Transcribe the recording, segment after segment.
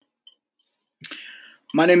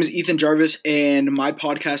My name is Ethan Jarvis, and my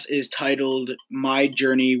podcast is titled My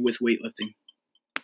Journey with Weightlifting.